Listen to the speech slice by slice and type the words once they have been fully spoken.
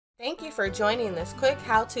Thank you for joining this quick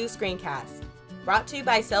how-to screencast, brought to you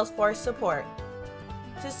by Salesforce Support.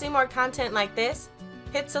 To see more content like this,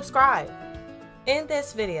 hit subscribe. In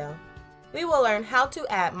this video, we will learn how to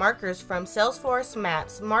add markers from Salesforce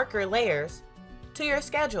Maps Marker Layers to your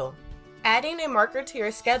schedule. Adding a marker to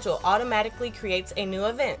your schedule automatically creates a new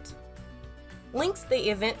event, links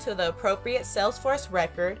the event to the appropriate Salesforce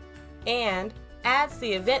record, and adds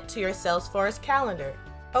the event to your Salesforce calendar.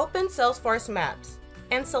 Open Salesforce Maps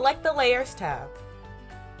and select the Layers tab.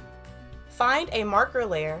 Find a marker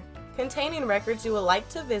layer containing records you would like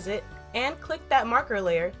to visit and click that marker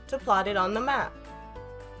layer to plot it on the map.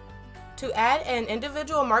 To add an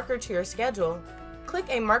individual marker to your schedule, click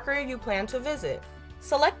a marker you plan to visit.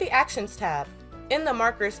 Select the Actions tab in the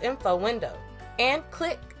Markers Info window and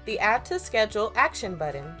click the Add to Schedule action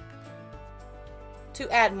button.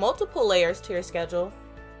 To add multiple layers to your schedule,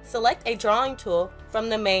 select a drawing tool from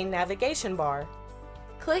the main navigation bar.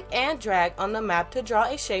 Click and drag on the map to draw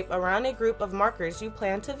a shape around a group of markers you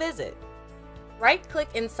plan to visit. Right-click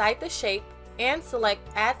inside the shape and select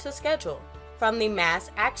Add to Schedule from the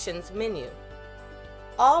Mass Actions menu.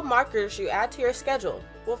 All markers you add to your schedule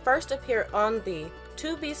will first appear on the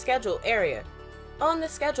To Be Scheduled area on the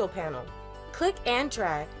Schedule panel. Click and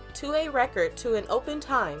drag to a record to an open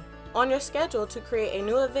time on your schedule to create a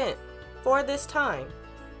new event for this time,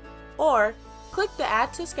 or click the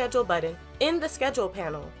Add to Schedule button in the Schedule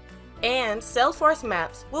panel, and Salesforce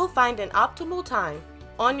Maps will find an optimal time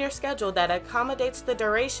on your schedule that accommodates the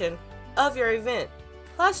duration of your event,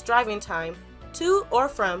 plus driving time to or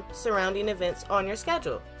from surrounding events on your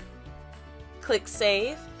schedule. Click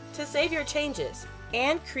Save to save your changes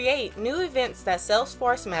and create new events that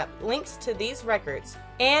Salesforce Map links to these records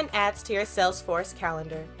and adds to your Salesforce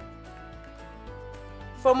calendar.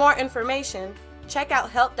 For more information, check out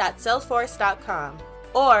help.salesforce.com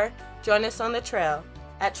or join us on the trail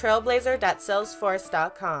at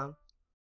trailblazer.salesforce.com.